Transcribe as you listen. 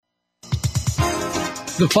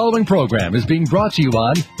The following program is being brought to you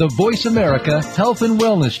on the Voice America Health and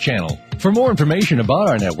Wellness Channel. For more information about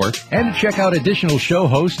our network and to check out additional show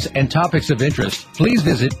hosts and topics of interest, please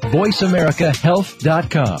visit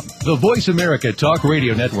voiceamericahealth.com. The Voice America Talk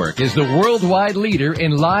Radio Network is the worldwide leader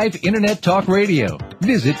in live Internet talk radio.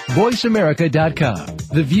 Visit voiceamerica.com.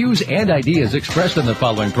 The views and ideas expressed on the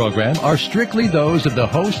following program are strictly those of the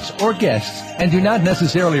hosts or guests and do not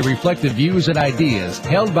necessarily reflect the views and ideas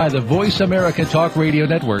held by the Voice America Talk Radio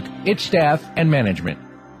Network, its staff, and management.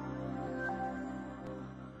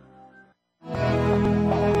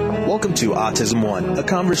 Welcome to Autism One, a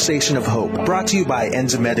conversation of hope, brought to you by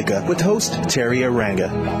Enzymedica with host Terry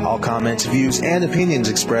Aranga. All comments, views, and opinions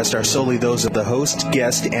expressed are solely those of the host,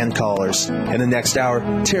 guest, and callers. In the next hour,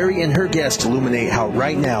 Terry and her guest illuminate how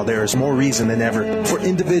right now there is more reason than ever for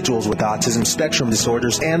individuals with autism spectrum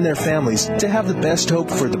disorders and their families to have the best hope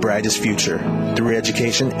for the brightest future. Through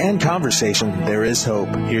education and conversation, there is hope.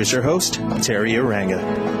 Here's your host, Terry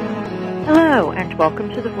Aranga. Hello, and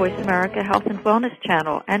welcome to the Voice America Health and Wellness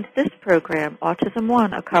Channel and this program, Autism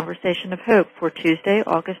One, a Conversation of Hope, for Tuesday,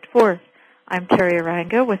 August 4th. I'm Terry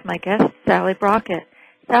Aranga with my guest, Sally Brockett.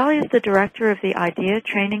 Sally is the director of the IDEA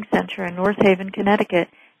Training Center in North Haven, Connecticut,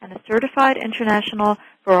 and a certified International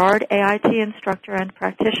Berard AIT Instructor and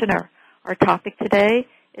Practitioner. Our topic today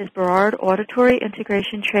is Berard Auditory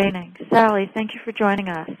Integration Training. Sally, thank you for joining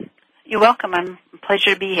us. You're welcome. I'm a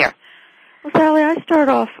pleasure to be here. Well, Sally, I start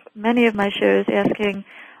off many of my shows asking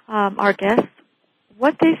our guests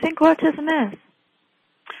what they think autism is.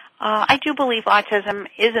 I do believe autism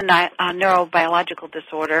is a neurobiological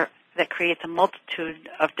disorder that creates a multitude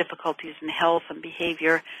of difficulties in health and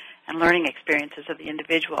behavior and learning experiences of the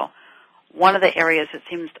individual. One of the areas that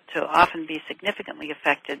seems to often be significantly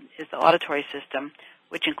affected is the auditory system,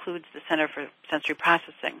 which includes the Center for Sensory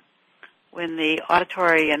Processing. When the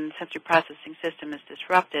auditory and sensory processing system is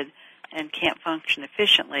disrupted and can't function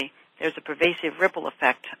efficiently, there's a pervasive ripple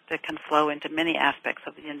effect that can flow into many aspects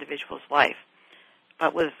of the individual's life.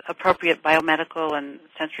 But with appropriate biomedical and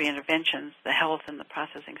sensory interventions, the health and the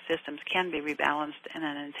processing systems can be rebalanced, and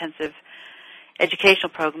an intensive educational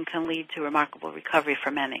program can lead to remarkable recovery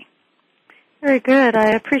for many. Very good. I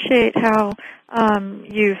appreciate how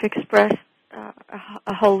you've expressed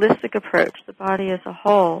a holistic approach, the body as a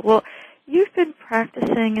whole. Well, you've been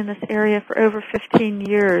practicing in this area for over 15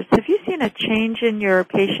 years. Have you seen a change in your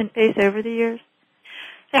patient base over the years?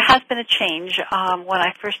 There has been a change. When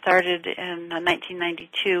I first started in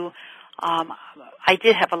 1992, I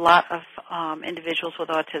did have a lot of individuals with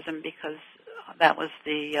autism because that was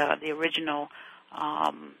the original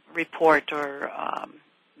report or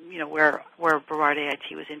where Berard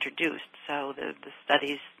AIT was introduced. So the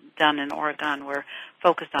studies done in Oregon were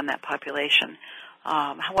focused on that population.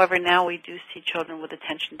 However, now we do see children with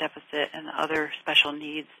attention deficit and other special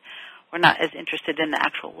needs. We're not as interested in the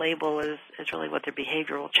actual label as really what their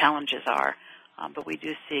behavioral challenges are, but we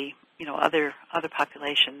do see, other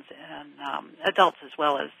populations and adults as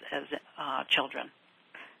well as children.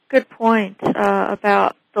 Good point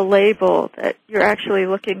about the label, that you're actually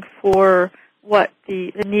looking for what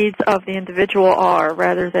the needs of the individual are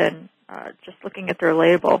rather than just looking at their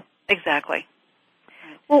label. Exactly.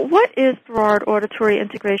 Well, what is Berard Auditory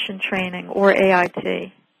Integration Training, or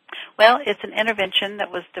AIT? Well, it's an intervention that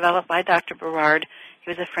was developed by Dr. Berard. He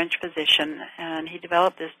was a French physician, and he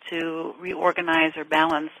developed this to reorganize or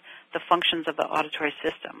balance the functions of the auditory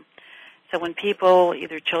system. So when people,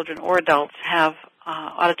 either children or adults, have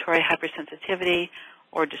auditory hypersensitivity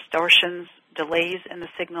or distortions, delays in the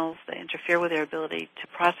signals that interfere with their ability to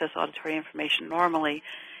process auditory information normally,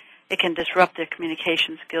 it can disrupt their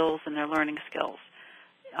communication skills and their learning skills.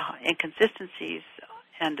 Inconsistencies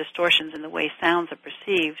and distortions in the way sounds are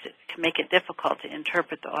perceived can make it difficult to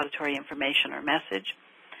interpret the auditory information or message.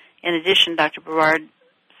 In addition, Dr. Berard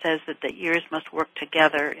says that the ears must work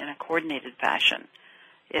together in a coordinated fashion.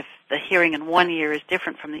 If the hearing in one ear is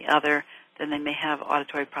different from the other, then they may have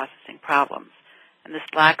auditory processing problems. And this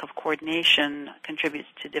lack of coordination contributes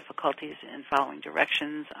to difficulties in following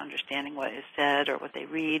directions, understanding what is said or what they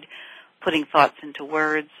read, putting thoughts into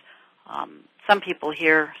words. Some people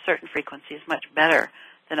hear certain frequencies much better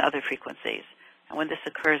than other frequencies. And when this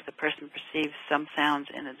occurs, the person perceives some sounds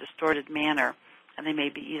in a distorted manner, and they may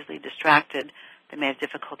be easily distracted. They may have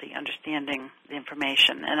difficulty understanding the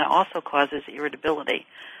information, and it also causes irritability.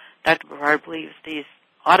 Dr. Berard believes these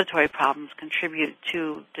auditory problems contribute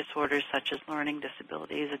to disorders such as learning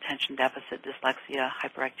disabilities, attention deficit, dyslexia,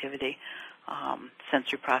 hyperactivity,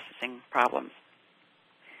 sensory processing problems.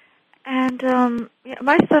 And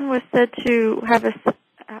my son was said to have a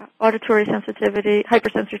auditory sensitivity,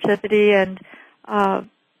 hypersensitivity, and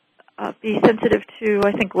be sensitive to,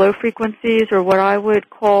 I think, low frequencies or what I would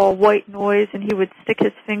call white noise, and he would stick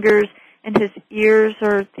his fingers in his ears.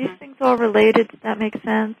 Are these things all related? Does that make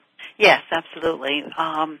sense? Yes, absolutely.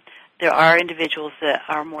 There are individuals that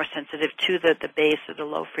are more sensitive to the bass or the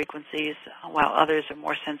low frequencies, while others are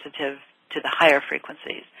more sensitive to the higher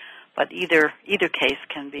frequencies. But either case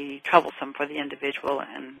can be troublesome for the individual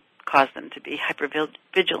and cause them to be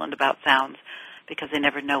hypervigilant about sounds because they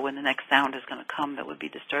never know when the next sound is going to come that would be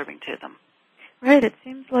disturbing to them. Right. It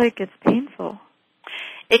seems like it's painful.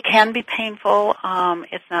 It can be painful.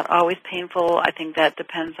 It's not always painful. I think that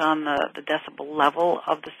depends on the decibel level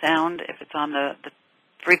of the sound. If it's on the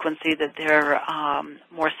frequency that they're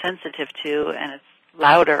more sensitive to and it's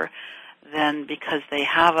louder, then because they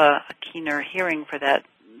have a keener hearing for that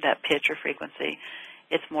pitch or frequency,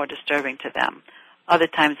 it's more disturbing to them. Other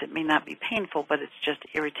times it may not be painful, but it's just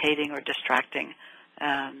irritating or distracting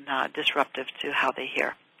and disruptive to how they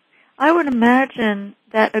hear. I would imagine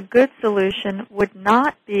that a good solution would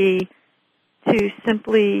not be to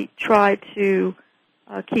simply try to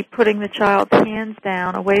keep putting the child's hands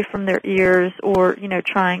down away from their ears or,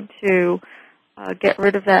 trying to get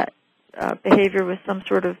rid of that behavior with some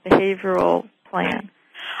sort of behavioral plan.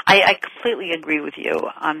 I completely agree with you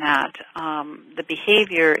on that. The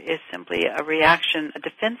behavior is simply a reaction, a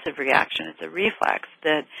defensive reaction. It's a reflex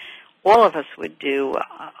that all of us would do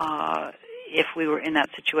if we were in that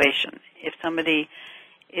situation. If somebody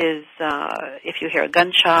is, if you hear a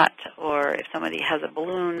gunshot or if somebody has a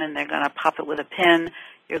balloon and they're going to pop it with a pin,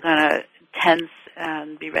 you're going to tense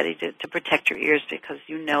and be ready to protect your ears because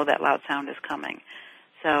you know that loud sound is coming.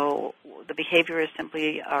 So the behavior is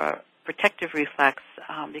simply a protective reflex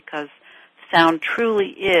because sound truly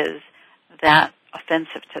is that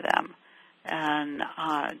offensive to them. And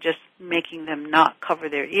just making them not cover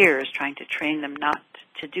their ears, trying to train them not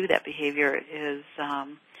to do that behavior is,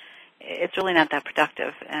 it's really not that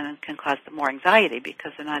productive and can cause them more anxiety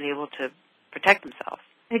because they're not able to protect themselves.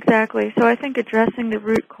 Exactly. So I think addressing the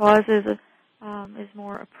root causes is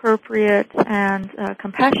more appropriate and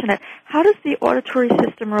compassionate. How does the auditory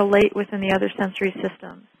system relate within the other sensory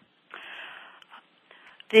systems?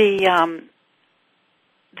 The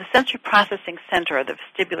sensory processing center, or the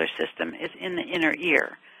vestibular system, is in the inner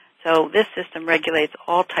ear. So this system regulates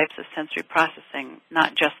all types of sensory processing,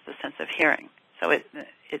 not just the sense of hearing. So it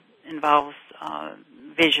involves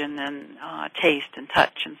vision and taste and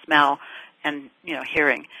touch and smell and,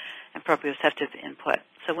 hearing and proprioceptive input.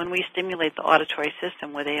 So when we stimulate the auditory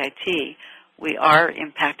system with AIT, we are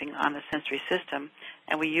impacting on the sensory system,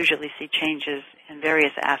 and we usually see changes in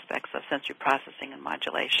various aspects of sensory processing and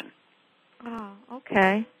modulation. Oh,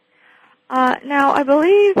 okay. Now, I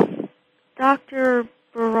believe Dr.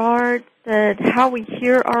 Berard said how we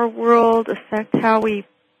hear our world affect how we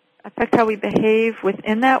behave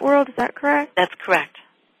within that world. Is that correct? That's correct.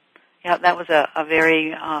 Yeah, that was a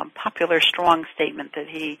very popular, strong statement that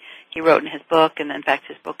he wrote in his book, and in fact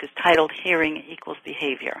his book is titled Hearing Equals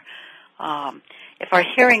Behavior. If our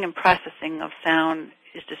hearing and processing of sound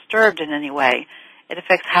is disturbed in any way, it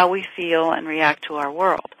affects how we feel and react to our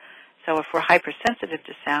world. So if we're hypersensitive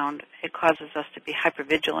to sound, it causes us to be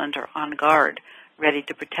hypervigilant or on guard, ready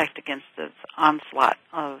to protect against this onslaught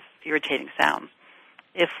of irritating sounds.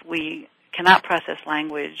 If we cannot process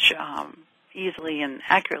language easily and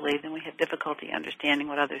accurately, then we have difficulty understanding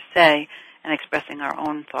what others say and expressing our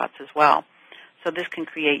own thoughts as well. So this can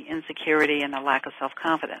create insecurity and a lack of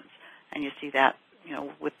self-confidence, and you see that,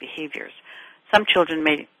 with behaviors. Some children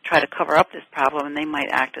may try to cover up this problem, and they might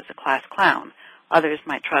act as a class clown. Others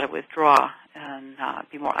might try to withdraw and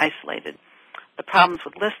be more isolated. The problems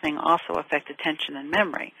with listening also affect attention and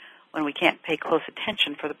memory. When we can't pay close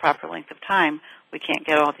attention for the proper length of time, we can't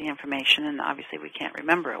get all the information, and obviously we can't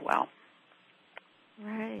remember it well.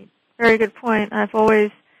 Right. Very good point. I've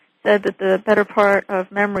always said that the better part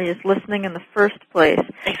of memory is listening in the first place.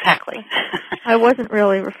 Exactly. I wasn't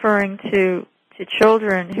really referring to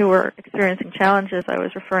children who were experiencing challenges. I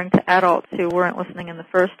was referring to adults who weren't listening in the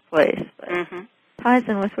first place. But ties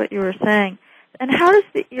in with what you were saying. And how does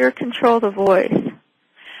the ear control the voice?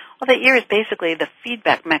 Well, the ear is basically the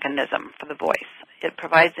feedback mechanism for the voice. It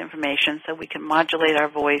provides information so we can modulate our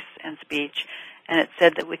voice and speech, and it's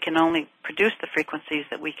said that we can only produce the frequencies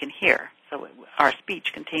that we can hear. So our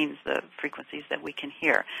speech contains the frequencies that we can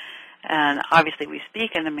hear. And obviously we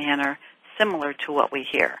speak in a manner similar to what we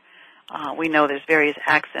hear. We know there's various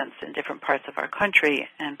accents in different parts of our country,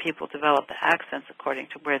 and people develop the accents according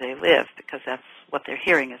to where they live because that's what they're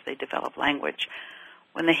hearing as they develop language.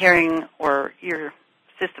 When the hearing or ear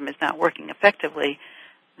system is not working effectively,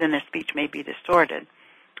 then their speech may be distorted.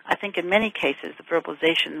 I think in many cases the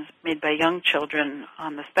verbalizations made by young children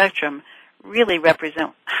on the spectrum really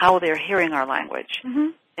represent how they're hearing our language. Mm-hmm.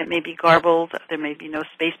 It may be garbled, there may be no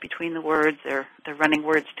space between the words, they're running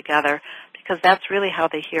words together, because that's really how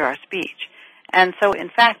they hear our speech. And so, in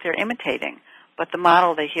fact, they're imitating, but the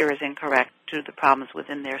model they hear is incorrect due to the problems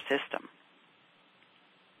within their system.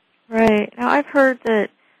 Right. Now, I've heard that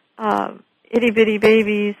itty-bitty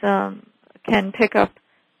babies can pick up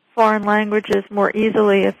foreign languages more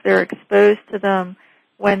easily if they're exposed to them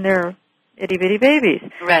when they're itty-bitty babies.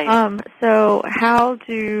 Right. So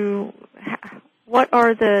what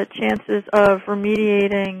are the chances of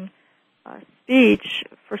remediating speech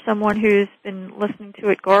for someone who's been listening to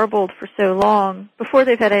it garbled for so long before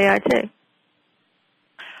they've had AIT?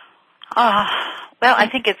 Well, I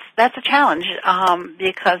think that's a challenge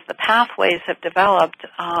because the pathways have developed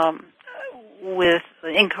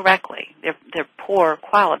incorrectly. They're poor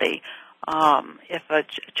quality. If a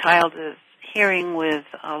child is hearing with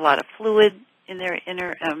a lot of fluid in their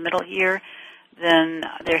middle ear, then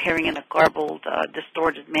they're hearing in a garbled,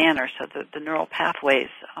 distorted manner, so the neural pathways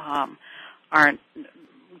aren't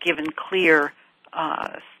given clear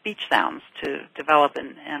speech sounds to develop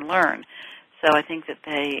and learn. So I think that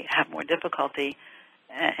they have more difficulty,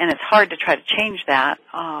 and it's hard to try to change that,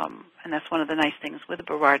 and that's one of the nice things with the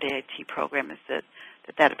Berard AIT program is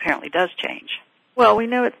that apparently does change. Well, we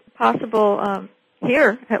know it's possible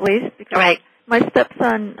here, at least, because right. My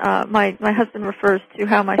stepson, my husband refers to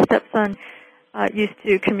how my stepson used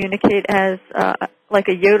to communicate as like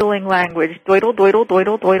a yodeling language, doidle, doidle,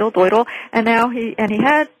 doidle, doidle, doidle, and now he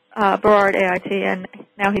had Berard AIT, and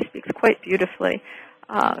now he speaks quite beautifully.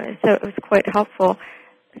 So it was quite helpful.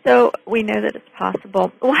 So we know that it's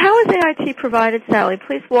possible. Well, how is AIT provided, Sally?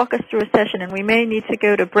 Please walk us through a session, and we may need to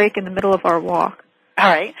go to break in the middle of our walk. All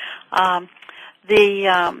right.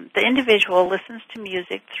 The individual listens to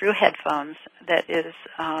music through headphones that is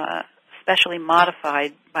specially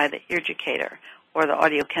modified by the educator or the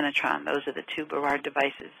audio kinetron. Those are the two Berard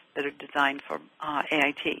devices that are designed for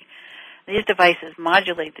AIT. These devices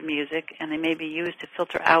modulate the music, and they may be used to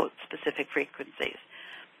filter out specific frequencies.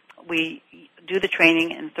 We do the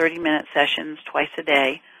training in 30-minute sessions twice a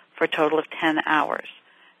day for a total of 10 hours.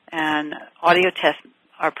 And audio tests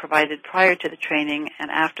are provided prior to the training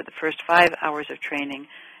and after the first 5 hours of training,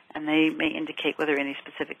 and they may indicate whether any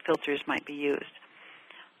specific filters might be used.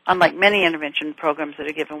 Unlike many intervention programs that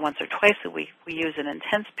are given once or twice a week, we use an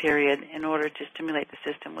intense period in order to stimulate the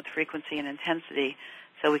system with frequency and intensity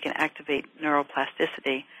so we can activate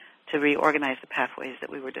neuroplasticity to reorganize the pathways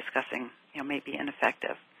that we were discussing, may be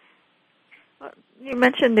ineffective. You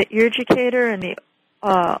mentioned the educator and the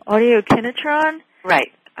audio kinetron.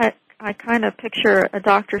 Right. I kind of picture a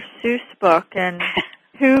Dr. Seuss book and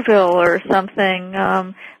Whoville or something.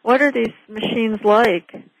 What are these machines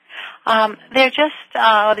like? They're just,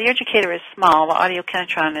 the educator is small. The audio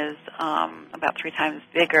kinetron is about 3 times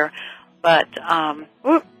bigger. But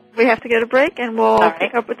we have to get a break, and we'll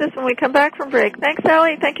pick up with this when we come back from break. Thanks,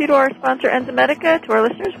 Sally. Thank you to our sponsor, Enzymedica. To our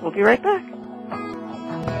listeners, we'll be right back.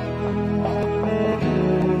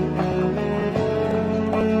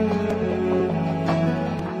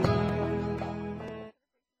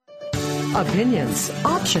 Opinions,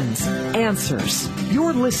 options, answers.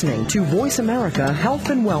 You're listening to Voice America Health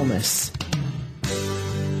and Wellness.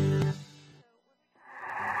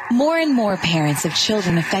 More and more parents of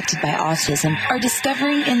children affected by autism are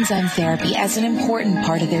discovering enzyme therapy as an important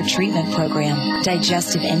part of their treatment program.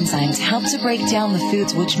 Digestive enzymes help to break down the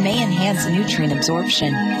foods which may enhance nutrient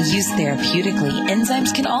absorption. Used therapeutically,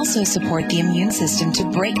 enzymes can also support the immune system to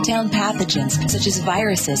break down pathogens such as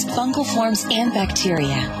viruses, fungal forms, and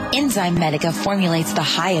bacteria. Enzymedica formulates the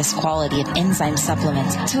highest quality of enzyme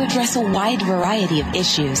supplements to address a wide variety of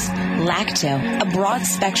issues. Lacto, a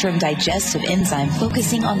broad-spectrum digestive enzyme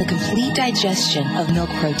focusing on the complete digestion of milk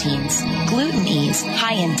proteins. Gluten Ease,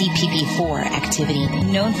 high in DPP4 activity,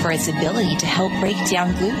 known for its ability to help break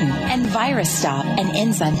down gluten. And Virus Stop, an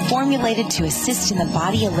enzyme formulated to assist in the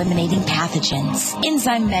body eliminating pathogens.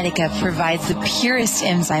 Enzymedica provides the purest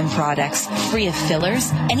enzyme products, free of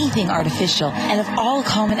fillers, anything artificial, and of all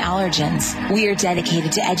common allergens. We are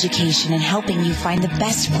dedicated to education and helping you find the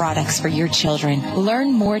best products for your children.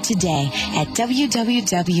 Learn more today at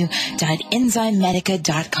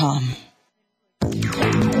www.enzymedica.com.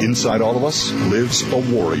 Inside all of us lives a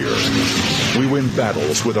warrior. We win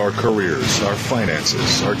battles with our careers, our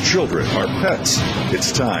finances, our children, our pets.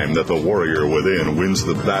 It's time that the warrior within wins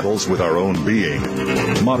the battles with our own being.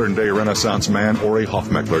 Modern-day Renaissance man Ori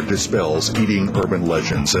Hofmeckler dispels eating urban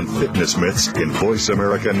legends and fitness myths in Voice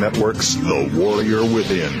America Network's The Warrior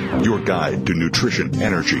Within, your guide to nutrition,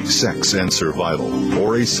 energy, sex, and survival.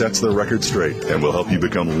 Ori sets the record straight and will help you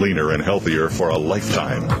become leaner and healthier for a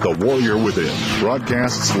lifetime. The Warrior Within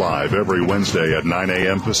broadcasts live every Wednesday at 9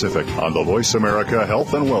 a.m. Pacific on the Voice America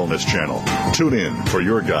Health and Wellness Channel. Tune in for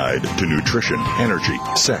your guide to nutrition, energy,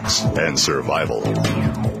 sex, and survival.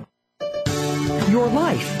 Your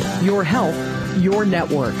life, your health, your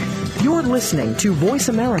network. You're listening to Voice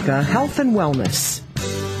America Health and Wellness.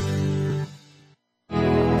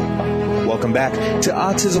 Welcome back to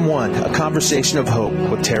Autism One, a conversation of hope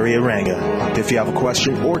with Terry Aranga. If you have a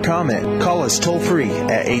question or comment, call us toll-free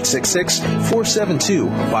at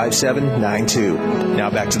 866-472-5792. Now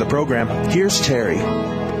back to the program. Here's Terry.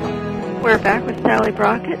 We're back with Sally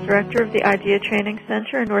Brockett, Director of the IDEA Training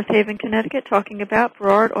Center in North Haven, Connecticut, talking about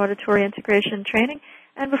Berard Auditory Integration Training.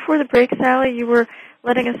 And before the break, Sally, you were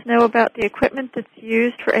letting us know about the equipment that's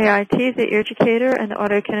used for AIT, the Eargicator and the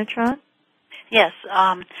Autokinetron. Yes.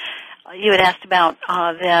 You had asked about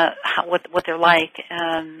what they're like,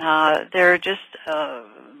 and they're just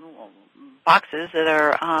boxes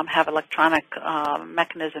that have electronic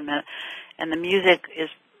mechanism in it, and the music is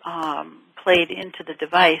played into the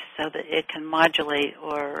device so that it can modulate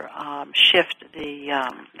or shift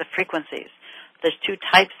the frequencies. There's two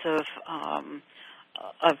types of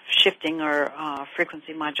shifting or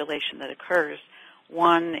frequency modulation that occurs.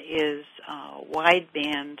 One is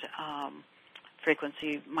wideband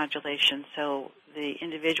frequency modulation, so the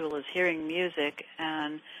individual is hearing music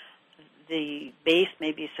and the bass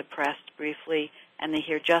may be suppressed briefly and they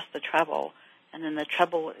hear just the treble, and then the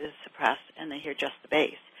treble is suppressed and they hear just the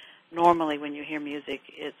bass. Normally when you hear music,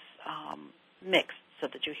 it's mixed so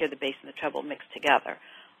that you hear the bass and the treble mixed together.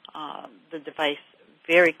 The device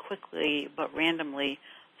very quickly but randomly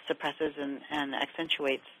suppresses and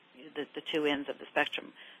accentuates the two ends of the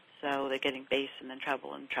spectrum. So they're getting bass and then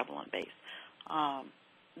treble and bass.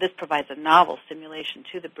 This provides a novel stimulation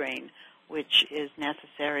to the brain, which is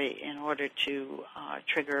necessary in order to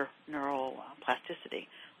trigger neural plasticity,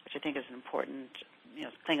 which I think is an important,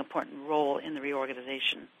 playing an important role in the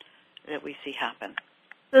reorganization that we see happen.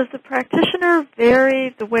 Does the practitioner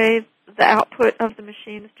vary the way the output of the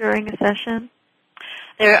machines during a session?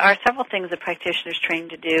 There are several things the practitioner is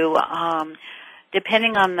trained to do.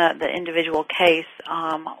 Depending on the individual case,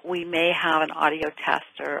 we may have an audio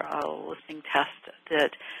test or a listening test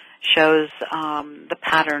that shows the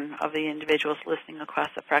pattern of the individuals listening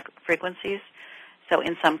across the frequencies. So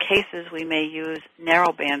in some cases, we may use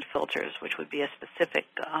narrowband filters, which would be a specific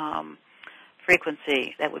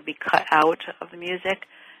frequency that would be cut out of the music.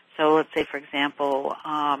 So let's say, for example,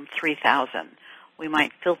 3,000. We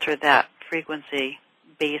might filter that frequency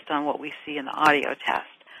based on what we see in the audio test.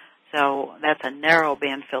 So that's a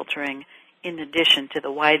narrowband filtering in addition to the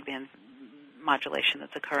wideband modulation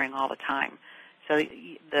that's occurring all the time. So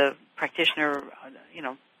the practitioner,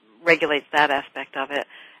 regulates that aspect of it,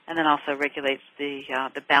 and then also regulates the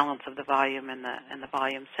balance of the volume and the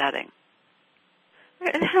volume setting.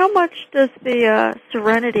 And how much does the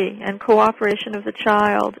serenity and cooperation of the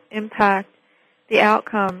child impact the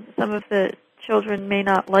outcome? Some of the children may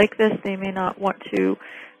not like this. They may not want to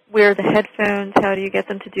wear the headphones. How do you get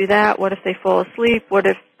them to do that? What if they fall asleep? What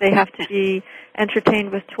if they have to be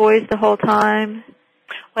entertained with toys the whole time?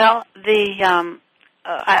 Well,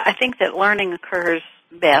 I think that learning occurs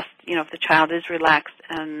best, if the child is relaxed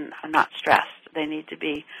and not stressed. They need to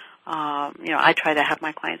be, I try to have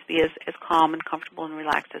my clients be as calm and comfortable and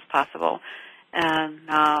relaxed as possible. And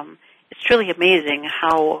it's truly amazing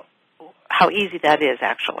how easy that is,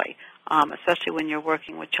 actually. Especially when you're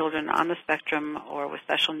working with children on the spectrum or with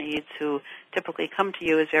special needs who typically come to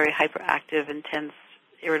you as very hyperactive, intense,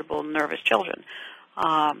 irritable, nervous children.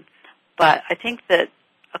 But I think that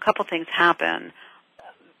a couple things happen.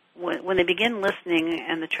 When they begin listening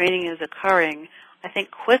and the training is occurring, I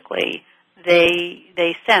think quickly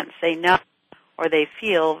they sense, they know, or they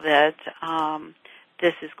feel that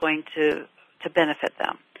this is going to benefit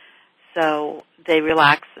them. So they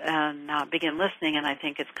relax and begin listening, and I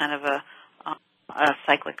think it's kind of a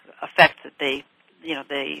cyclic effect that they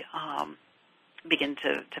begin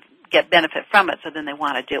to get benefit from it, so then they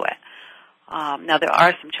want to do it. Now, there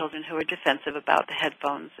are some children who are defensive about the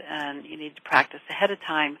headphones, and you need to practice ahead of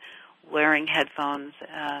time wearing headphones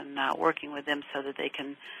and working with them so that they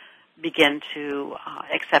can begin to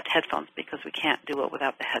accept headphones, because we can't do it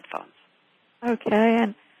without the headphones. Okay,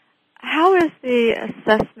 and How is the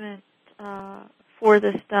assessment for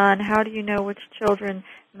this done? How do you know which children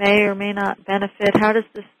may or may not benefit? How does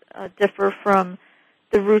this differ from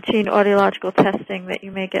the routine audiological testing that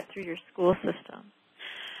you may get through your school system?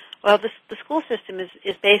 Well, the school system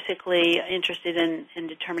is basically interested in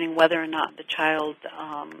determining whether or not the child,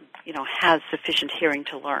 has sufficient hearing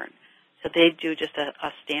to learn. So they do just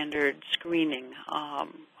a standard screening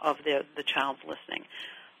of the child's listening.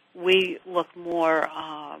 We look more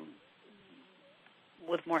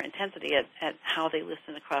with more intensity at how they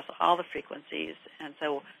listen across all the frequencies, and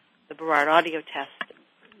so the Berard audio test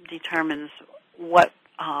determines what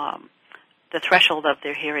the threshold of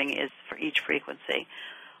their hearing is for each frequency.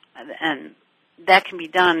 And that can be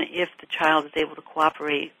done if the child is able to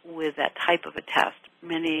cooperate with that type of a test.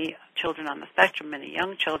 Many children on the spectrum, many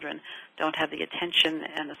young children, don't have the attention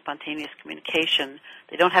and the spontaneous communication.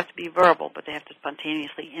 They don't have to be verbal, but they have to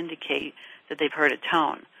spontaneously indicate that they've heard a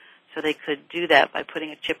tone. So they could do that by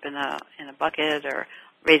putting a chip in a bucket or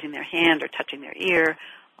raising their hand or touching their ear,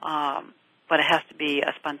 but it has to be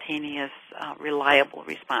a spontaneous, reliable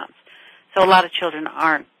response. So a lot of children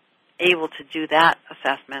aren't able to do that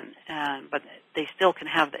assessment, but they still can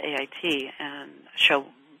have the AIT and show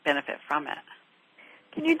benefit from it.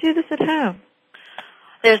 Can you do this at home?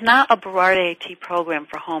 There's not a Berard AIT program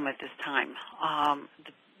for home at this time.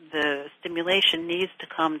 The stimulation needs to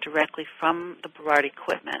come directly from the Berard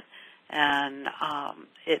equipment, and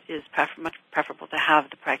it is much preferable to have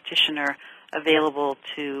the practitioner available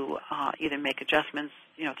to either make adjustments,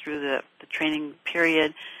 through the training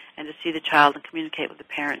period, and to see the child and communicate with the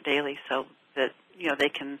parent daily so that, they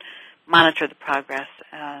can monitor the progress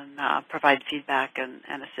and provide feedback and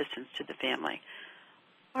assistance to the family.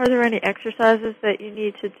 Are there any exercises that you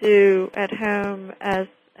need to do at home as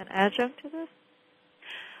an adjunct to this?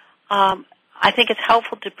 I think it's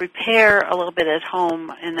helpful to prepare a little bit at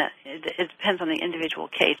home, and that it depends on the individual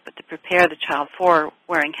case, but to prepare the child for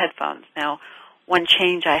wearing headphones. Now, one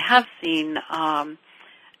change I have seen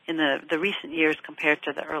in the recent years compared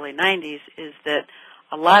to the early 90s is that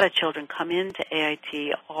a lot of children come into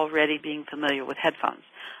AIT already being familiar with headphones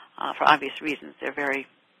for obvious reasons. They're very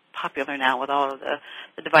popular now with all of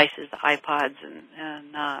the devices, the iPods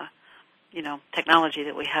and technology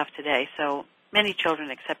that we have today. So many children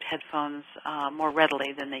accept headphones more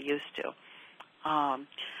readily than they used to.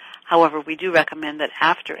 However, we do recommend that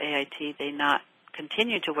after AIT they not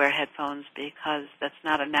continue to wear headphones because that's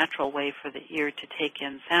not a natural way for the ear to take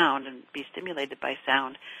in sound and be stimulated by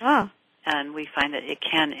sound. Ah. And we find that it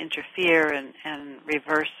can interfere and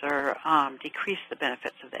reverse or decrease the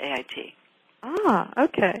benefits of the AIT. Ah,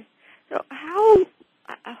 okay. So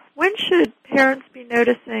when should parents be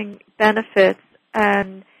noticing benefits,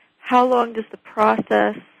 and how long does the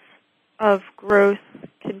process of growth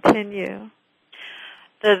continue?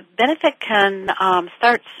 The benefit can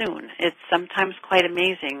start soon. It's sometimes quite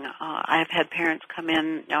amazing. I've had parents come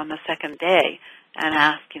in on the second day and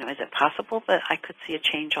ask, is it possible that I could see a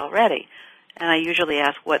change already? And I usually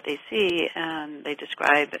ask what they see, and they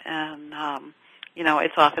describe, and,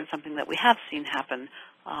 it's often something that we have seen happen.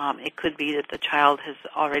 It could be that the child has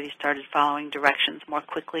already started following directions more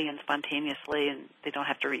quickly and spontaneously, and they don't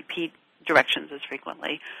have to repeat directions as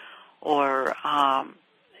frequently. Or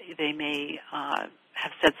they may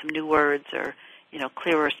have said some new words or,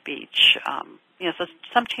 clearer speech. So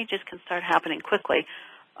some changes can start happening quickly.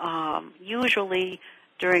 Usually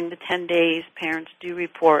during the 10 days, parents do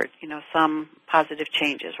report, some positive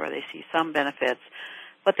changes where they see some benefits,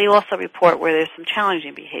 but they also report where there's some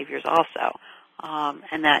challenging behaviors also.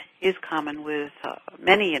 And that is common with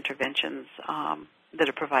many interventions that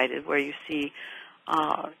are provided where you see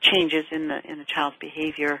changes in the child's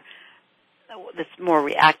behavior that's more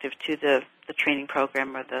reactive to the training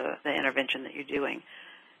program or the intervention that you're doing.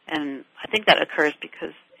 And I think that occurs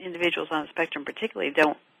because individuals on the spectrum particularly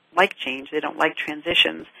don't like change. They don't like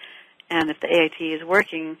transitions. And if the AIT is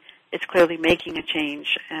working, it's clearly making a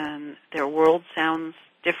change, and their world sounds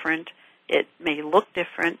different. It may look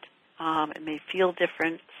different. It may feel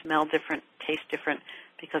different, smell different, taste different,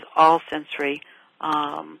 because all sensory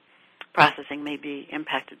processing may be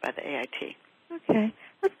impacted by the AIT. Okay.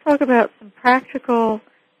 Let's talk about some practical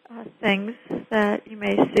things that you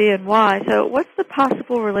may see and why. So what's the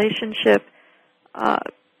possible relationship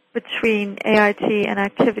between AIT and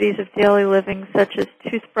activities of daily living such as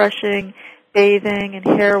toothbrushing, bathing, and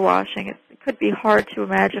hair washing? It could be hard to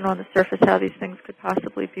imagine on the surface how these things could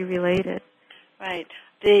possibly be related. Right.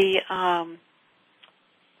 The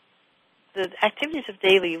activities of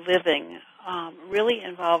daily living really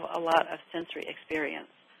involve a lot of sensory experience.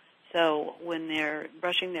 So when they're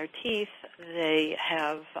brushing their teeth, they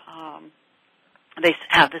have They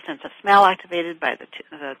have the sense of smell activated by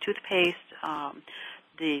the toothpaste,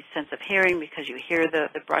 the sense of hearing because you hear the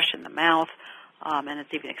brush in the mouth, and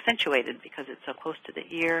it's even accentuated because it's so close to the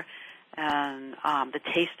ear, and the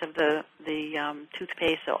taste of the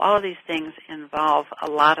toothpaste. So all of these things involve a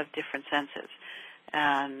lot of different senses,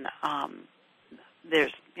 and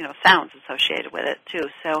there's sounds associated with it too.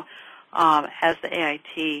 So as the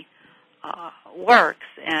AIT works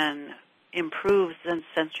and improves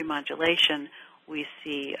sensory modulation, we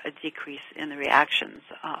see a decrease in the reactions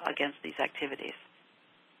against these activities.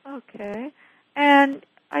 Okay. And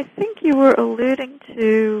I think you were alluding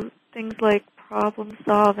to things like problem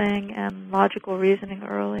solving and logical reasoning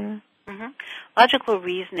earlier. Mm-hmm. Logical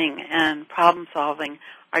reasoning and problem solving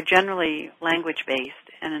are generally language-based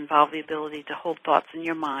and involve the ability to hold thoughts in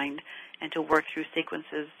your mind and to work through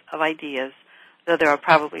sequences of ideas, though there are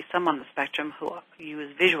probably some on the spectrum who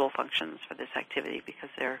use visual functions for this activity because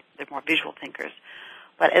they're more visual thinkers.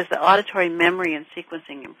 But as the auditory memory and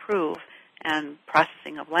sequencing improve and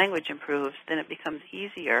processing of language improves, then it becomes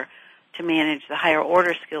easier to manage the higher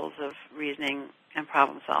order skills of reasoning and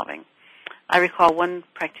problem solving. I recall one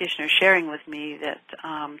practitioner sharing with me that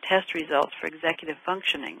test results for executive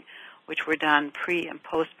functioning, which were done pre- and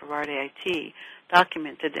post-Berard AIT,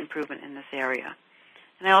 documented improvement in this area.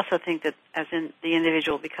 And I also think that as the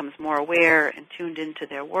individual becomes more aware and tuned into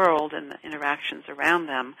their world and the interactions around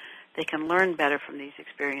them, they can learn better from these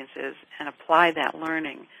experiences and apply that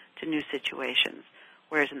learning to new situations,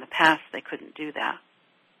 whereas in the past they couldn't do that.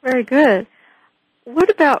 Very good.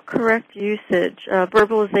 What about correct usage,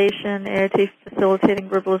 verbalization, AIT facilitating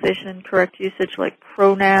verbalization and correct usage like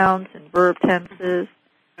pronouns and verb tenses?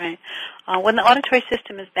 Right. When the auditory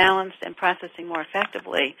system is balanced and processing more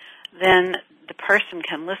effectively, then the person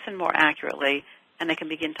can listen more accurately and they can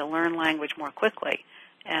begin to learn language more quickly.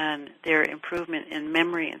 And their improvement in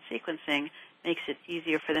memory and sequencing makes it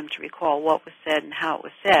easier for them to recall what was said and how it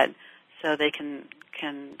was said, so they can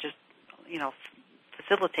just,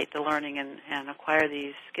 facilitate the learning and acquire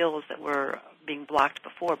these skills that were being blocked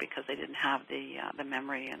before because they didn't have the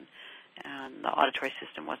memory and the auditory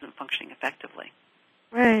system wasn't functioning effectively.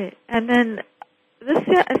 Right. And then this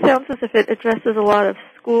sounds as if it addresses a lot of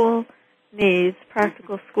school needs,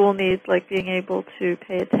 practical school needs, like being able to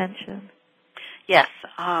pay attention. Yes,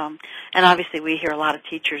 and obviously we hear a lot of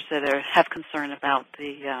teachers that have concern about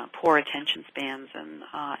the poor attention spans and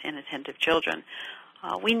inattentive children.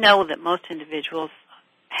 We know that most individuals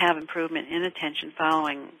have improvement in attention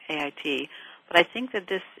following AIT, but I think that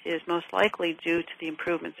this is most likely due to the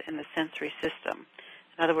improvements in the sensory system.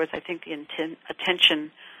 In other words, I think the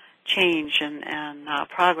attention change and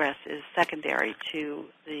progress is secondary to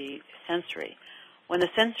the sensory. When the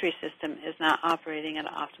sensory system is not operating at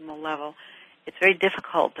an optimal level, it's very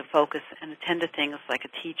difficult to focus and attend to things like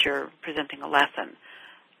a teacher presenting a lesson.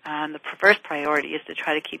 And the first priority is to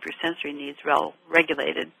try to keep your sensory needs well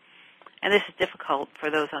regulated. And this is difficult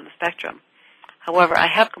for those on the spectrum. However, I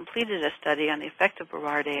have completed a study on the effect of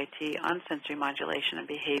Berard AIT on sensory modulation and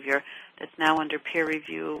behavior that's now under peer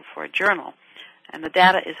review for a journal. And the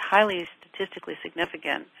data is highly statistically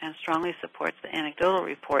significant and strongly supports the anecdotal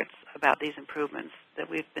reports about these improvements that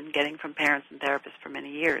we've been getting from parents and therapists for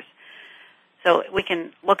many years. So we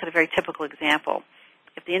can look at a very typical example.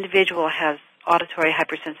 If the individual has auditory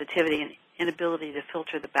hypersensitivity and inability to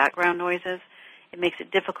filter the background noises, it makes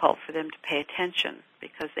it difficult for them to pay attention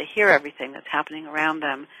because they hear everything that's happening around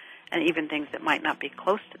them and even things that might not be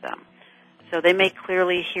close to them. So they may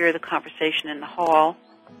clearly hear the conversation in the hall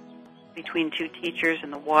between two teachers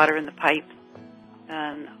and the water in the pipe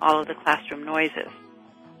and all of the classroom noises.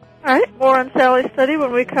 All right, more on Sally's study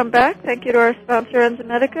when we come back. Thank you to our sponsor,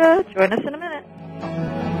 Enzymedica. Join us in a minute.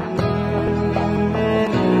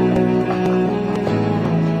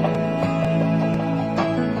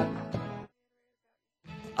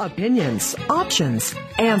 Opinions, options,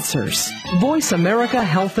 answers. Voice America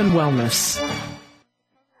Health and Wellness.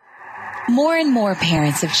 More and more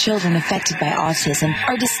parents of children affected by autism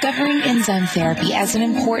are discovering enzyme therapy as an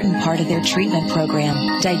important part of their treatment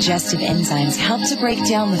program. Digestive enzymes help to break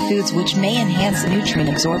down the foods which may enhance nutrient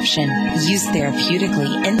absorption. Used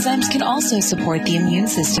therapeutically, enzymes can also support the immune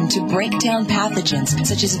system to break down pathogens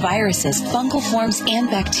such as viruses, fungal forms, and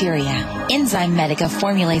bacteria. Enzymedica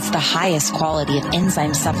formulates the highest quality of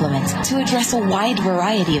enzyme supplements to address a wide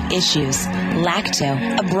variety of issues.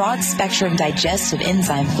 Lacto, a broad-spectrum digestive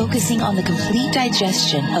enzyme focusing on the the complete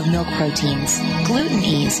digestion of milk proteins. Gluten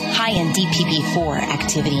Ease, high in DPP4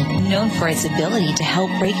 activity, known for its ability to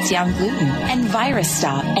help break down gluten. And Virus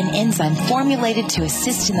Stop, an enzyme formulated to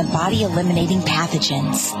assist in the body eliminating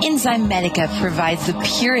pathogens. Enzyme Medica provides the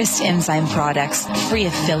purest enzyme products, free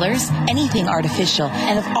of fillers, anything artificial,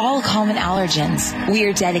 and of all common allergens. We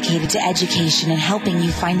are dedicated to education and helping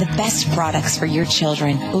you find the best products for your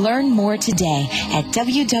children. Learn more today at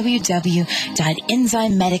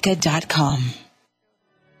www.enzymemedica.com.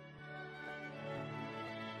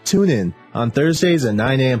 Tune in on Thursdays at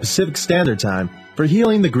 9 a.m. Pacific Standard Time for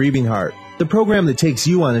Healing the Grieving Heart, the program that takes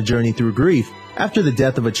you on a journey through grief after the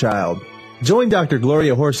death of a child. Join Dr.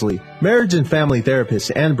 Gloria Horsley, marriage and family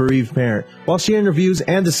therapist and bereaved parent, while she interviews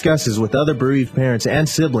and discusses with other bereaved parents and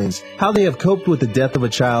siblings how they have coped with the death of a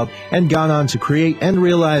child and gone on to create and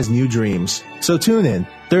realize new dreams. So tune in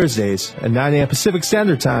Thursdays at 9 a.m. Pacific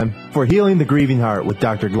Standard Time for Healing the Grieving Heart with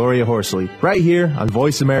Dr. Gloria Horsley, right here on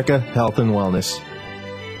Voice America Health and Wellness.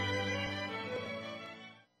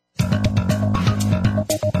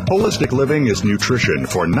 Holistic living is nutrition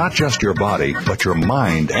for not just your body, but your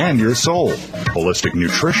mind and your soul. Holistic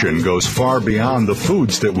nutrition goes far beyond the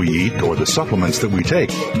foods that we eat or the supplements that we take.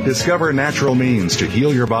 Discover natural means to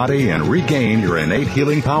heal your body and regain your innate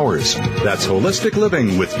healing powers. That's Holistic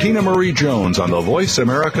Living with Tina Marie Jones on the Voice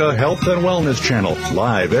America Health and Wellness Channel,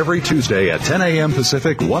 live every Tuesday at 10 a.m.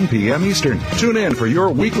 Pacific, 1 p.m. Eastern. Tune in for your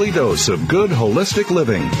weekly dose of good holistic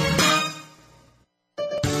living.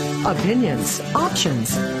 Opinions,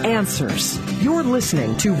 options, answers. You're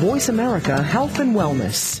listening to Voice America Health and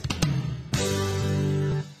Wellness.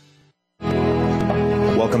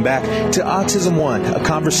 Welcome back to Autism One, a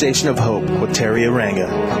conversation of hope with Terry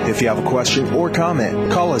Aranga. If you have a question or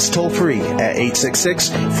comment, call us toll-free at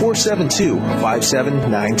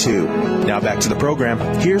 866-472-5792. Now back to the program.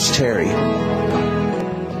 Here's Terry.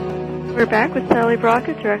 We're back with Sally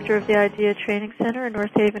Brockett, Director of the IDEA Training Center in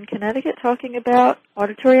North Haven, Connecticut, talking about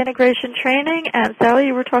auditory integration training. And Sally,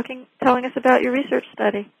 you were telling us about your research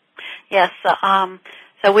study. Yes.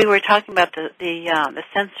 So we were talking about the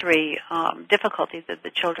sensory difficulties that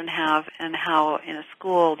the children have, and how in a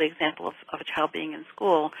school, the example of a child being in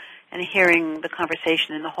school and hearing the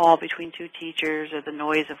conversation in the hall between two teachers, or the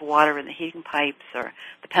noise of water in the heating pipes, or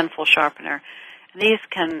the pencil sharpener. And these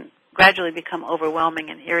can gradually become overwhelming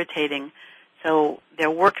and irritating, so their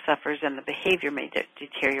work suffers and the behavior may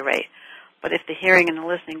deteriorate. But if the hearing and the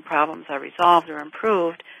listening problems are resolved or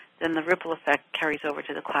improved, then the ripple effect carries over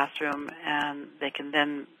to the classroom, and they can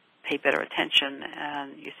then pay better attention,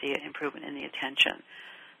 and you see an improvement in the attention.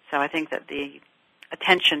 So I think that the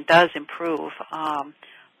attention does improve,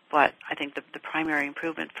 but I think the primary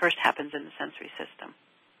improvement first happens in the sensory system.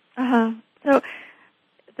 So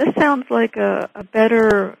this sounds like a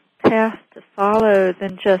better path to follow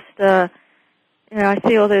than just, I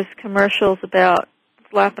see all those commercials about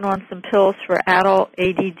slapping on some pills for adult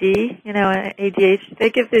ADD, ADHD.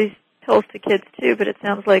 They give these pills to kids too, but it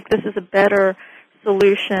sounds like this is a better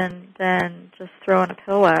solution than just throwing a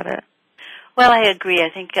pill at it. Well, I agree.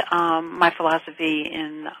 I think my philosophy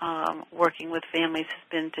in working with families has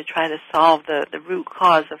been to try to solve the root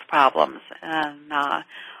cause of problems, and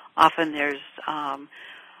often there's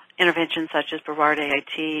interventions such as Berard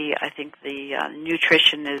AIT. I think the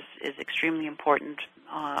nutrition is extremely important,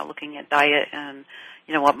 looking at diet and,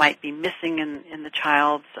 what might be missing in the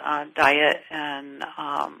child's diet, and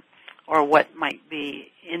or what might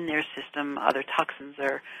be in their system, other toxins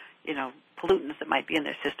or, pollutants that might be in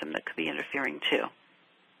their system that could be interfering too.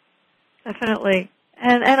 Definitely.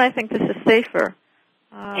 And I think this is safer.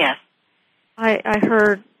 Yes. I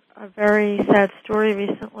heard a very sad story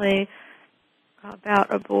recently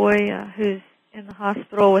about a boy who's in the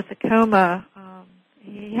hospital with a coma.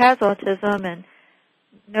 He has autism, and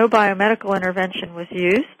no biomedical intervention was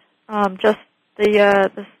used. Just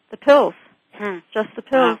the pills, just the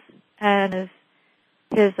pills, and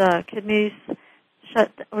his kidneys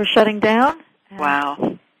were shutting down. And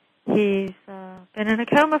wow. He's been in a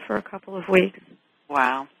coma for a couple of weeks.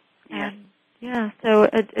 Wow. Yes. And so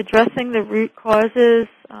addressing the root causes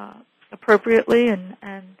appropriately and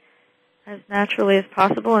as naturally as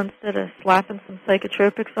possible, instead of slapping some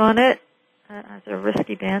psychotropics on it as a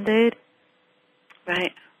risky Band-Aid.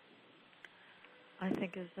 Right. I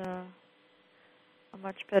think is a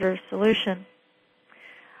much better solution.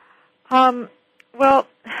 Well,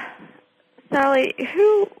 Sally,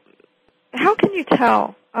 how can you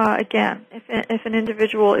tell, again, if an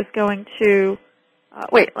individual is going to,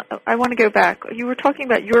 I want to go back. You were talking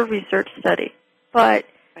about your research study, but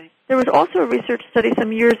there was also a research study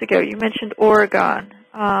some years ago. You mentioned Oregon,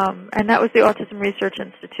 and that was the Autism Research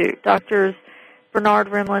Institute. Doctors Bernard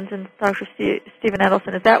Rimlands and Dr. Stephen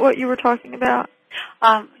Edelson. Is that what you were talking about?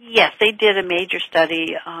 Yes, they did a major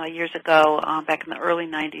study years ago, back in the early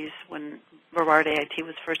 90s when Berard AIT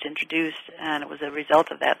was first introduced, and it was a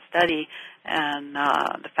result of that study and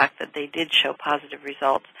the fact that they did show positive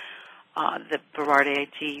results that Berard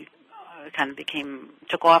AIT kind of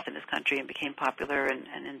took off in this country and became popular and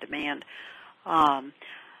in demand. I'm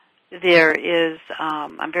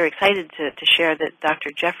very excited to share that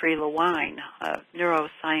Dr. Jeffrey Lewine, a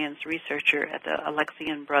neuroscience researcher at the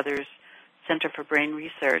Alexian Brothers Center for Brain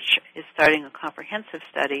Research, is starting a comprehensive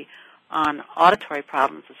study on auditory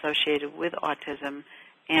problems associated with autism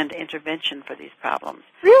and intervention for these problems.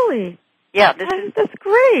 Really? Yeah, that's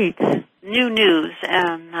great. New news,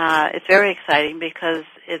 and it's very exciting because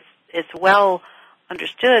it's well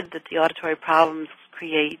understood that the auditory problems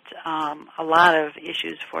create a lot of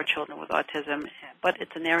issues for children with autism, but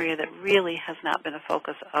it's an area that really has not been a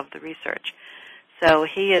focus of the research. So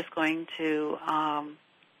he is going to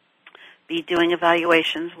be doing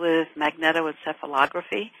evaluations with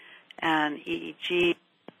magnetoencephalography and EEG,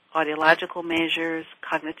 audiological measures,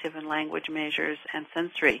 cognitive and language measures, and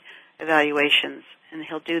sensory evaluations. And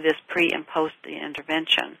he'll do this pre and post the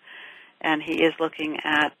intervention. And he is looking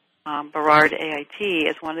at Berard AIT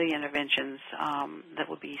as one of the interventions that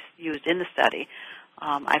will be used in the study.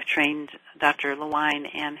 I've trained Dr. Lewine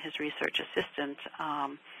and his research assistant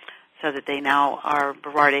so that they now are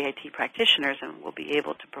Berard AIT practitioners and will be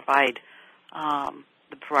able to provide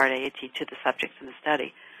the Berard AIT to the subjects in the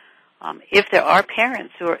study. If there are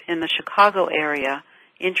parents who are in the Chicago area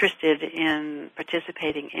interested in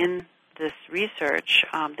participating in this research,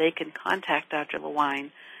 they can contact Dr.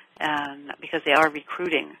 Lewine, and because they are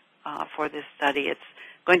recruiting for this study. It's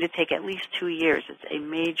going to take at least 2 years. It's a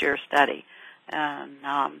major study. And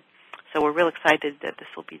so we're real excited that this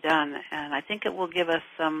will be done. And I think it will give us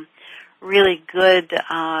some really good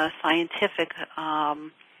scientific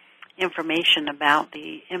information about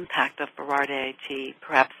the impact of Berard AIT,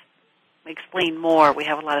 perhaps explain more. We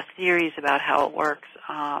have a lot of theories about how it works,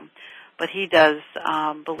 but he does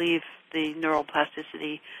believe the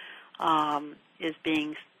neuroplasticity is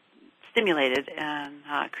being stimulated and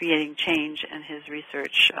creating change, and his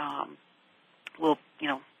research will,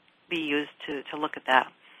 be used to look at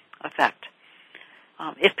that effect.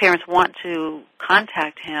 If parents want to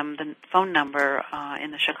contact him, the phone number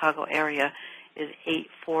in the Chicago area is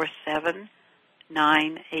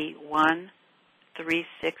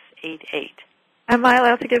 847-981-3688. Am I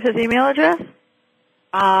allowed to give his email address?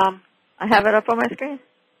 I have it up on my screen.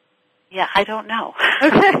 Yeah, I don't know.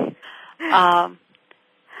 Okay.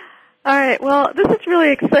 All right. Well, this is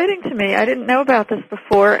really exciting to me. I didn't know about this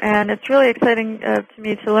before, and it's really exciting to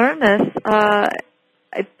me to learn this.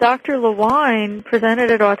 Dr. Lewine presented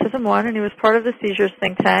at Autism One, and he was part of the Seizures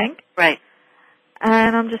think tank. Right.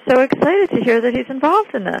 And I'm just so excited to hear that he's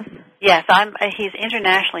involved in this. Yes, he's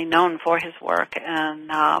internationally known for his work,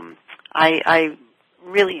 and I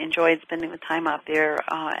really enjoyed spending the time out there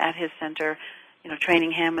at his center,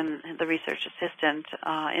 training him and the research assistant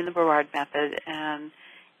in the Berard method, and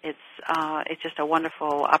it's just a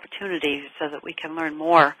wonderful opportunity so that we can learn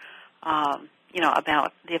more,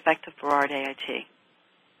 about the effect of Berard AIT.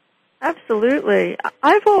 Absolutely.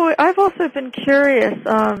 I've also been curious.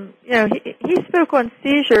 He spoke on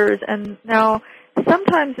seizures, and now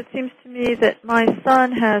sometimes it seems to me that my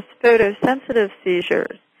son has photosensitive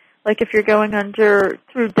seizures, like if you're going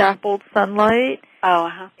through dappled sunlight,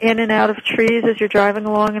 in and out of trees as you're driving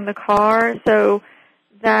along in the car. So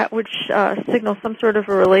that would signal some sort of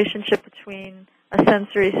a relationship between a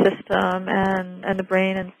sensory system and the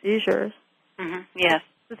brain and seizures. Mm-hmm. Yes.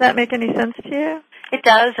 Does that make any sense to you? It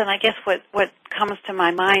does, and I guess what comes to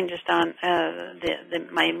my mind just on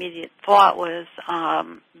my immediate thought was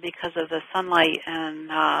because of the sunlight and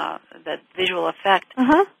the visual effect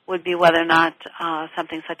would be whether or not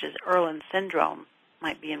something such as Irlen syndrome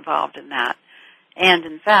might be involved in that. And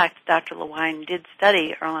in fact, Dr. Lewine did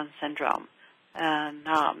study Irlen syndrome, and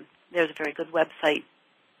there's a very good website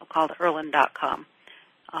called Irlen.com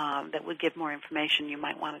that would give more information. You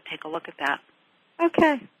might want to take a look at that.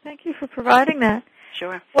 Okay. Thank you for providing that.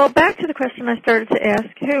 Sure. Well, back to the question I started to ask,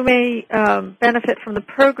 who may benefit from the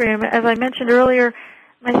program? As I mentioned earlier,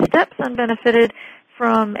 my stepson benefited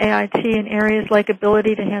from AIT in areas like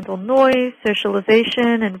ability to handle noise,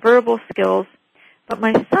 socialization, and verbal skills, but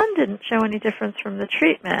my son didn't show any difference from the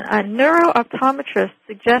treatment. A neuro-optometrist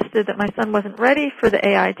suggested that my son wasn't ready for the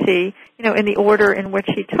AIT, in the order in which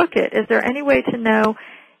he took it. Is there any way to know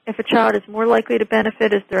if a child is more likely to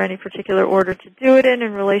benefit? Is there any particular order to do it in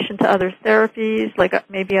relation to other therapies, like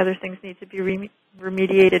maybe other things need to be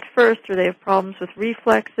remediated first, or they have problems with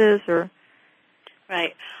reflexes? Or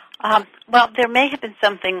Right. Well, there may have been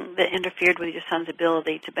something that interfered with your son's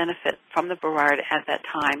ability to benefit from the Berard at that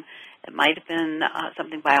time. It might have been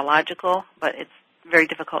something biological, but it's very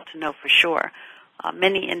difficult to know for sure.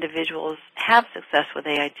 Many individuals have success with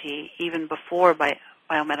AIT even before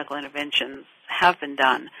biomedical interventions have been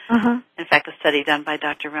done. In fact, a study done by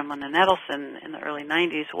Dr. Rimland and Edelson in the early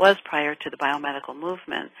 90s was prior to the biomedical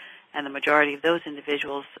movement, and the majority of those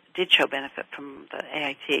individuals did show benefit from the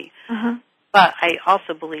AIT. But I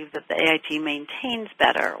also believe that the AIT maintains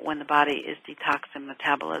better when the body is detoxed and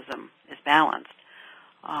metabolism is balanced.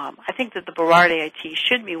 I think that the Berard AIT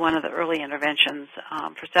should be one of the early interventions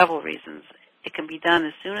for several reasons. It can be done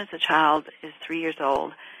as soon as the child is 3 years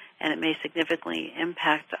old, and it may significantly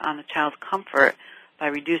impact on the child's comfort by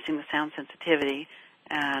reducing the sound sensitivity,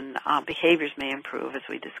 and behaviors may improve, as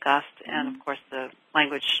we discussed, and, of course, the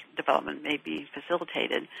language development may be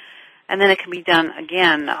facilitated. And then it can be done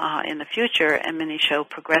again in the future, and many show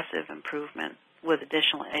progressive improvement with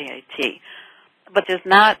additional AIT. But there's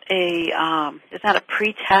not a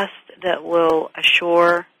pretest that will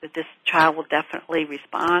assure that this child will definitely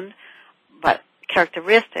respond. But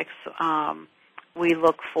characteristics we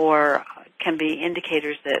look for can be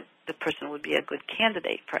indicators that the person would be a good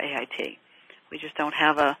candidate for AIT. We just don't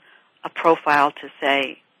have a profile to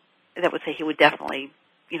say that would say he would definitely,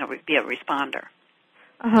 be a responder.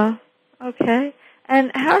 Okay.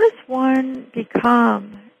 And how does one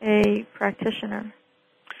become a practitioner?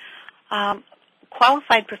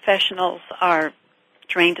 Qualified professionals are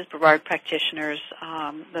trained as Berard practitioners.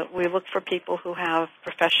 We look for people who have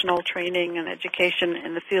professional training and education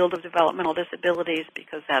in the field of developmental disabilities,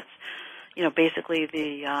 because that's, basically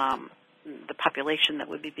the population that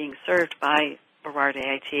would be being served by Berard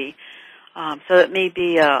AIT. So it may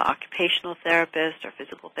be an occupational therapist or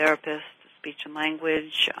physical therapist, speech and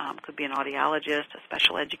language, could be an audiologist, a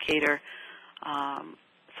special educator,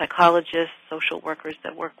 psychologists, social workers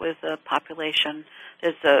that work with the population.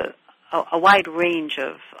 There's a wide range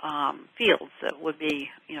of fields that would be,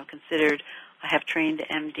 considered. I have trained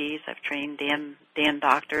MDs. I've trained Dan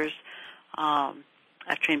doctors.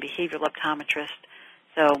 I've trained behavioral optometrists.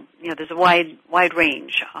 So, there's a wide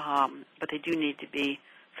range, but they do need to be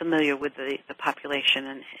familiar with the population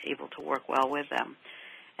and able to work well with them.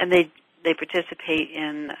 And they participate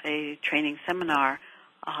in a training seminar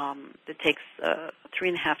that takes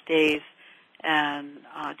 3.5 days and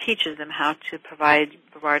teaches them how to provide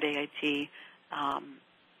Berard AIT,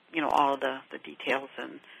 all of the details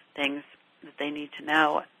and things that they need to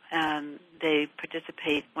know. And they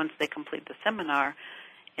participate, once they complete the seminar,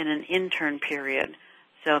 in an intern period,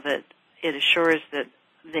 so that it assures that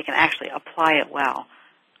they can actually apply it well.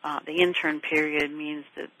 The intern period means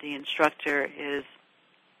that the instructor is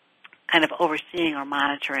kind of overseeing or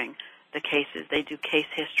monitoring the cases. They do case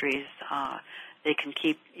histories. They can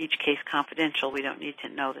keep each case confidential. We don't need to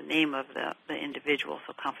know the name of the individual,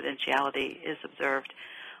 so confidentiality is observed.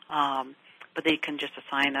 But they can just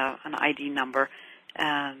assign an ID number,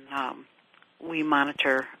 and we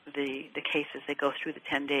monitor the cases. They go through the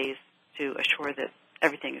 10 days to assure that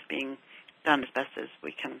everything is being done as best as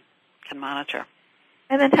we can monitor.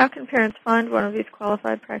 And then how can parents find one of these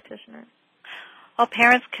qualified practitioners? Well,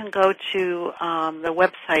 parents can go to the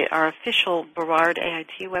website. Our official Berard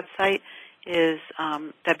AIT website is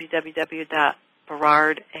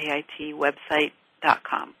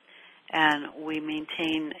www.berardaitwebsite.com. And we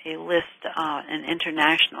maintain a list, an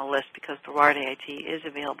international list, because Berard AIT is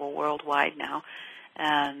available worldwide now.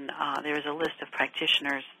 And there is a list of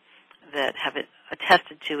practitioners that have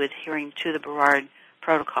attested to adhering to the Berard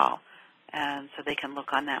protocol. And so they can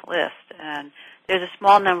look on that list. And there's a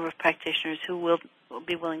small number of practitioners who will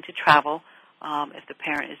be willing to travel if the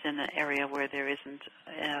parent is in an area where there isn't,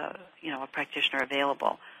 a practitioner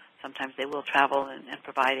available. Sometimes they will travel and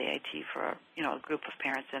provide AIT for, a group of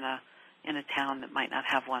parents in a town that might not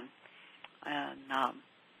have one, and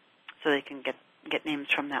so they can get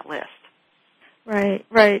names from that list. Right.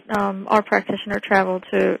 Our practitioner traveled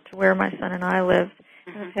to where my son and I lived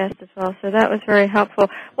in the past as well, so that was very helpful.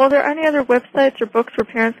 Well, are there any other websites or books where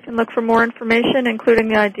parents can look for more information, including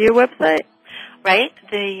the IDEA website? Right.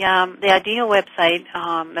 The IDEA website,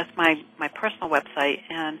 that's my personal website,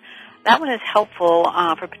 and that one is helpful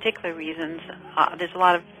for particular reasons. There's a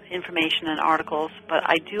lot of information and articles, but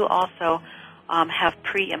I do also have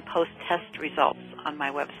pre- and post-test results on my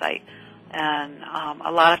website. And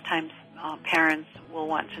a lot of times parents will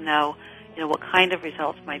want to know, what kind of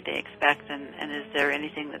results might they expect, and is there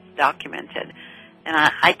anything that's documented. And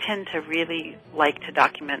I tend to really like to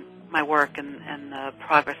document my work and the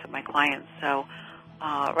progress of my clients. So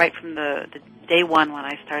right from the day one when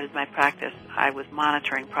I started my practice, I was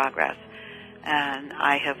monitoring progress. and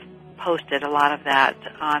I have posted a lot of that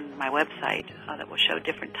on my website that will show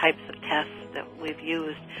different types of tests that we've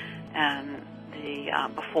used and the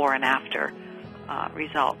before and after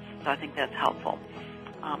results. So I think that's helpful.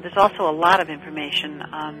 There's also a lot of information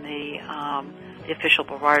on the official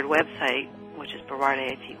Berard website, which is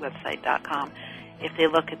BeradAITwebsite.com. If they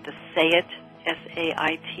look at the SAIT,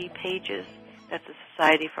 S-A-I-T pages, that's the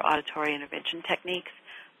Society for Auditory Intervention Techniques.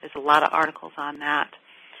 There's a lot of articles on that.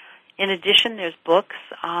 In addition, there's books.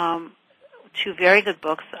 Two very good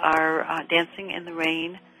books are Dancing in the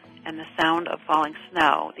Rain and The Sound of Falling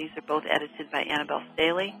Snow. These are both edited by Annabelle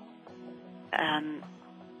Staley. And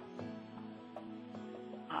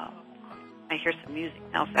I hear some music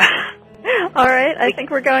now. All right. I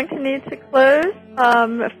think we're going to need to close.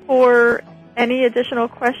 For any additional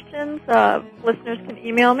questions, listeners can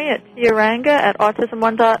email me at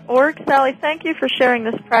tiaranga@autism1.org. Sally, thank you for sharing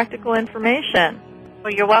this practical information.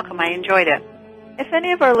 Well, you're welcome. I enjoyed it. If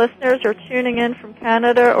any of our listeners are tuning in from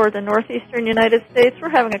Canada or the northeastern United States, we're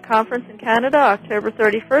having a conference in Canada October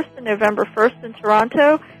 31st and November 1st in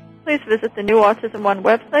Toronto. Please visit the new Autism One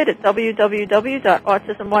website at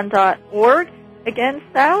www.autism1.org. Again,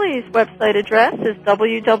 Sally's website address is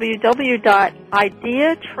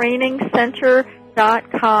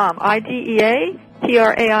www.ideatrainingcenter.com.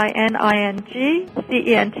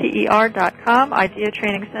 IDEATRAININGCENTER.com,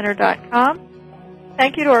 ideatrainingcenter.com.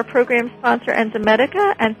 Thank you to our program sponsor,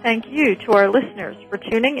 Enzymedica, and thank you to our listeners for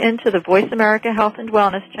tuning in to the Voice America Health and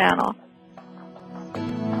Wellness channel.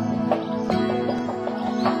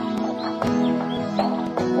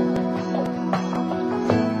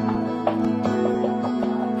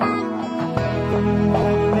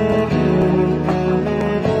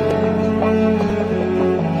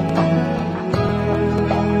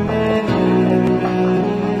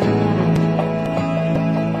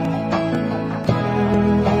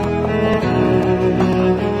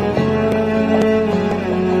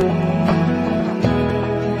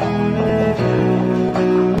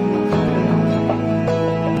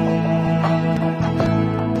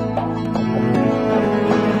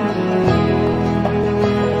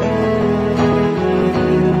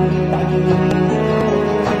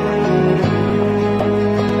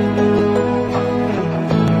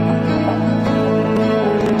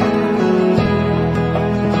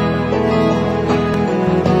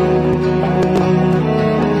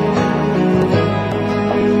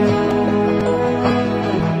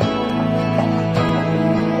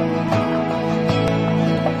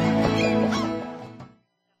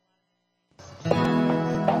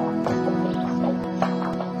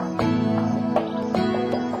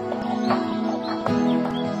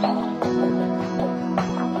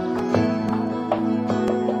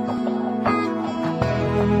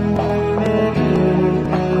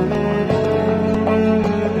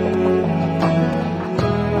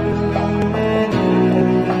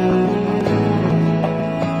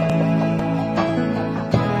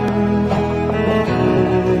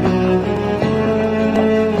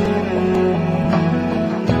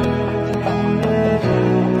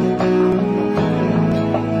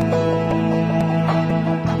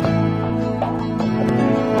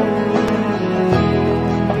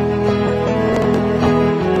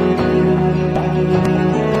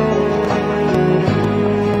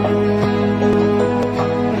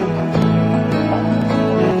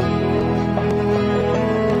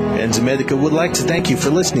 Enzymedica would like to thank you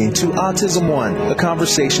for listening to Autism One, a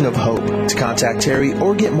conversation of hope. To contact Terry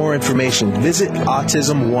or get more information, visit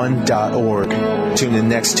autism1.org. Tune in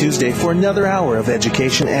next Tuesday for another hour of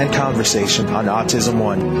education and conversation on Autism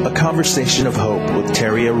One, a conversation of hope with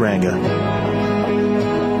Terry Aranga.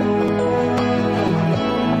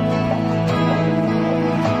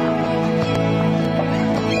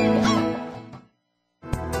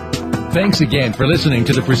 Thanks again for listening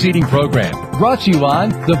to the preceding program, brought to you on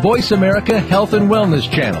the Voice America Health and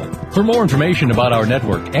Wellness channel. For more information about our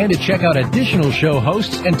network and to check out additional show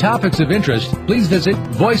hosts and topics of interest, please visit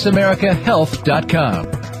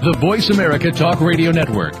voiceamericahealth.com. The Voice America Talk Radio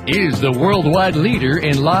Network is the worldwide leader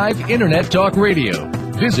in live Internet talk radio.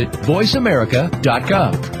 Visit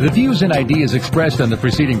voiceamerica.com. The views and ideas expressed on the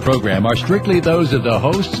preceding program are strictly those of the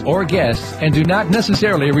hosts or guests and do not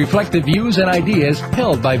necessarily reflect the views and ideas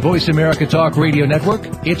held by Voice America Talk Radio Network,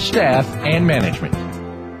 its staff, and management.